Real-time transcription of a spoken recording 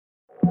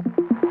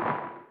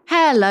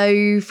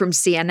Hello from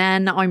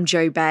CNN, I'm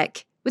Jo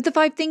Beck, with the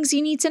 5 things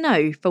you need to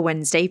know for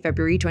Wednesday,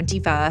 February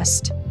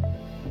 21st.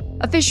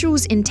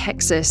 Officials in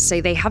Texas say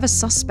they have a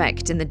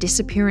suspect in the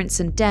disappearance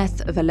and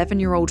death of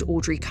 11-year-old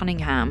Audrey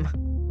Cunningham.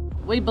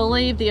 We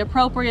believe the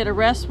appropriate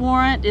arrest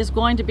warrant is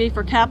going to be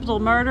for capital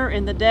murder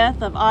in the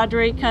death of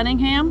Audrey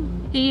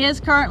Cunningham. He is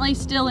currently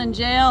still in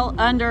jail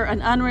under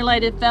an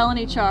unrelated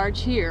felony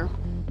charge here.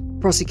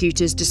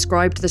 Prosecutors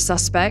described the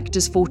suspect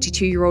as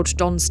 42-year-old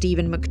Don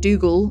Stephen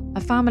McDougal, a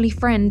family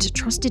friend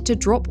trusted to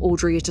drop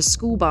Audrey at a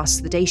school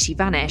bus the day she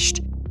vanished,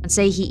 and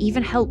say he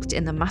even helped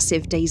in the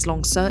massive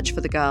days-long search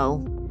for the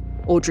girl.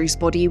 Audrey's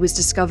body was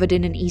discovered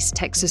in an East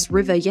Texas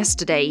river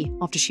yesterday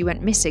after she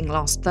went missing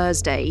last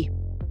Thursday.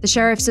 The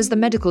sheriff says the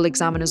medical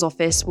examiner's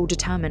office will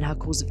determine her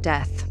cause of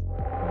death.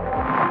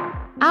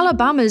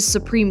 Alabama's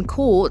Supreme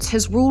Court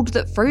has ruled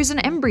that frozen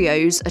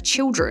embryos are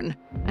children,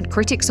 and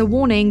critics are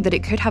warning that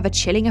it could have a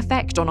chilling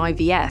effect on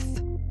IVF.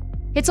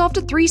 It's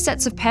after 3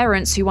 sets of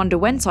parents who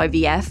underwent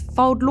IVF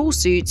filed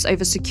lawsuits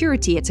over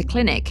security at a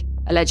clinic,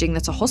 alleging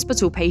that a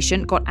hospital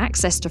patient got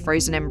access to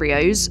frozen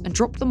embryos and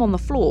dropped them on the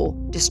floor,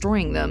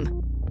 destroying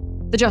them.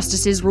 The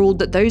justices ruled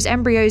that those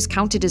embryos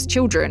counted as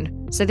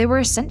children, so they were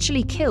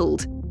essentially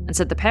killed, and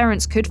said the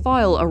parents could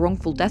file a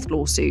wrongful death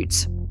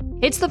lawsuit.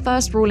 It's the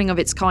first ruling of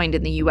its kind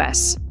in the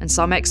US, and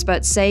some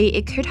experts say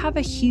it could have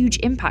a huge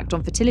impact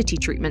on fertility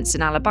treatments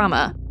in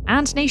Alabama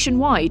and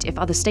nationwide if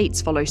other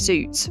states follow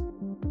suit.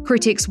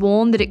 Critics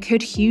warn that it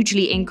could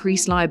hugely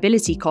increase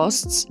liability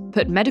costs,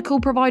 put medical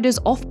providers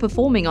off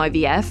performing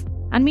IVF,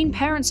 and mean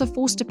parents are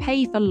forced to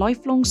pay for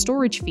lifelong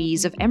storage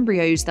fees of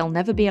embryos they'll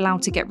never be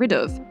allowed to get rid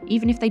of,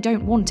 even if they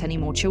don't want any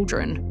more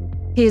children.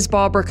 Here's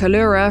Barbara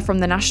Kalura from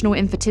the National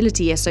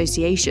Infertility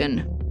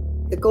Association.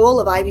 The goal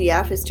of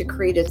IVF is to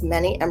create as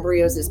many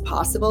embryos as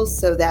possible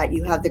so that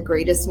you have the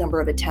greatest number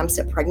of attempts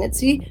at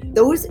pregnancy.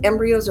 Those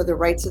embryos are the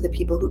rights of the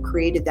people who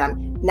created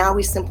them. Now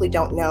we simply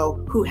don't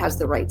know who has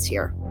the rights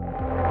here.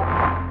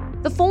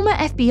 The former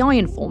FBI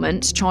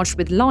informant charged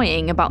with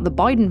lying about the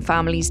Biden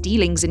family's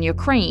dealings in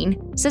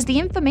Ukraine says the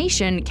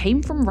information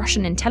came from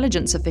Russian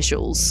intelligence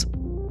officials.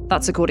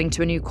 That's according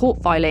to a new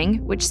court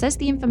filing, which says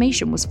the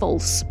information was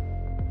false.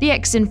 The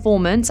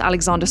ex-informant,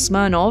 Alexander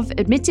Smirnov,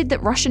 admitted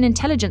that Russian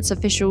intelligence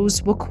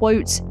officials were,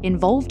 quote,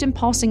 involved in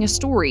passing a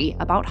story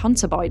about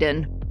Hunter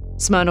Biden.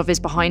 Smirnov is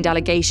behind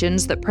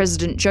allegations that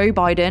President Joe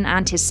Biden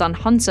and his son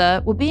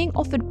Hunter were being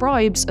offered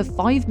bribes of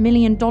 $5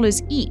 million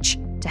each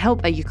to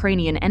help a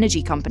Ukrainian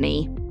energy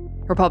company.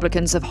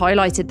 Republicans have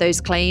highlighted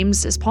those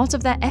claims as part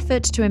of their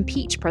effort to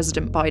impeach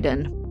President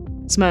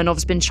Biden.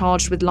 Smirnov's been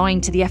charged with lying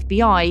to the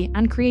FBI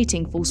and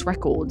creating false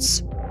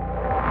records.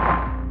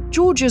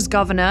 Georgia's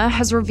governor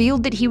has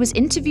revealed that he was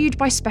interviewed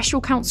by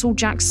special counsel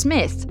Jack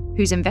Smith,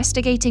 who's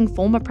investigating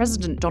former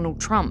President Donald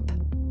Trump.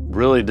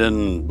 Really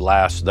didn't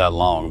last that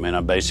long. I mean,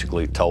 I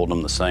basically told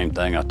him the same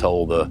thing I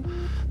told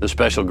the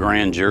special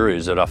grand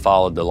juries, that I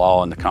followed the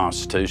law and the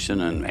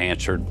Constitution and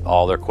answered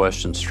all their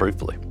questions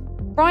truthfully.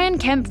 Brian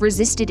Kemp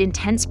resisted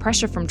intense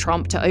pressure from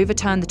Trump to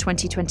overturn the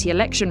 2020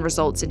 election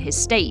results in his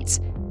state,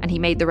 and he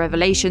made the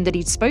revelation that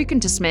he'd spoken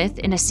to Smith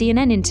in a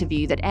CNN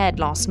interview that aired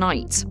last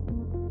night.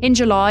 In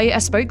July, a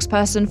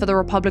spokesperson for the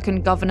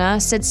Republican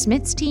governor said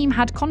Smith's team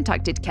had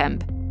contacted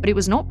Kemp, but it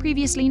was not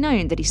previously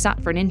known that he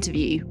sat for an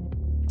interview.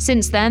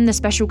 Since then, the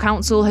special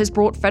counsel has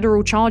brought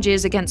federal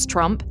charges against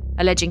Trump,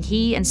 alleging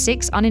he and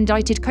 6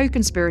 unindicted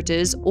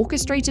co-conspirators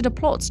orchestrated a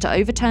plot to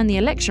overturn the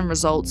election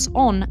results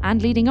on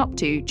and leading up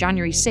to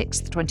January 6,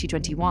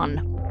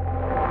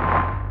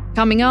 2021.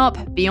 Coming up,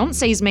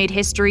 Beyoncé's made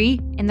history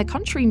in the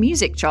country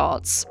music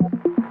charts.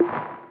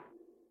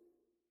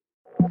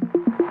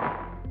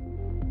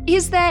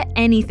 Is there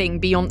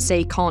anything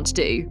Beyoncé can't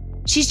do?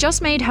 She's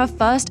just made her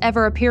first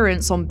ever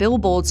appearance on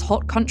Billboard's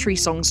Hot Country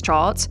Songs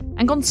chart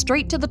and gone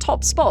straight to the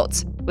top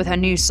spot, with her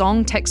new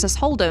song Texas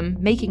Hold'em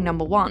making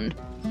number 1.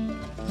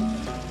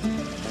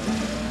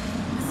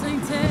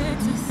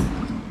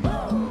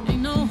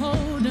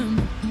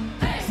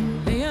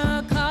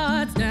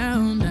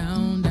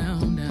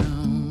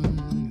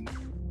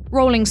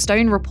 Rolling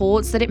Stone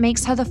reports that it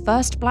makes her the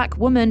first black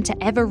woman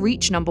to ever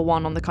reach number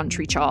 1 on the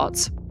country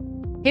chart.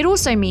 It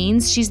also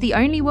means she's the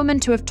only woman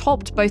to have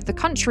topped both the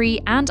country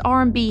and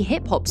R&B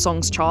hip-hop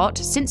songs chart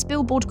since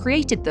Billboard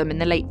created them in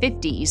the late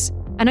 50s,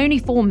 and only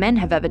 4 men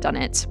have ever done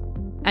it.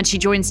 And she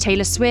joins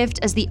Taylor Swift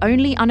as the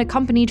only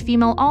unaccompanied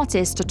female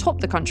artist to top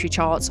the country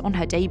charts on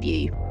her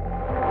debut.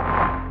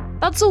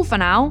 That's all for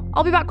now.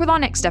 I'll be back with our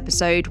next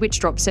episode, which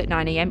drops at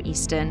 9 a.m.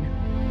 Eastern.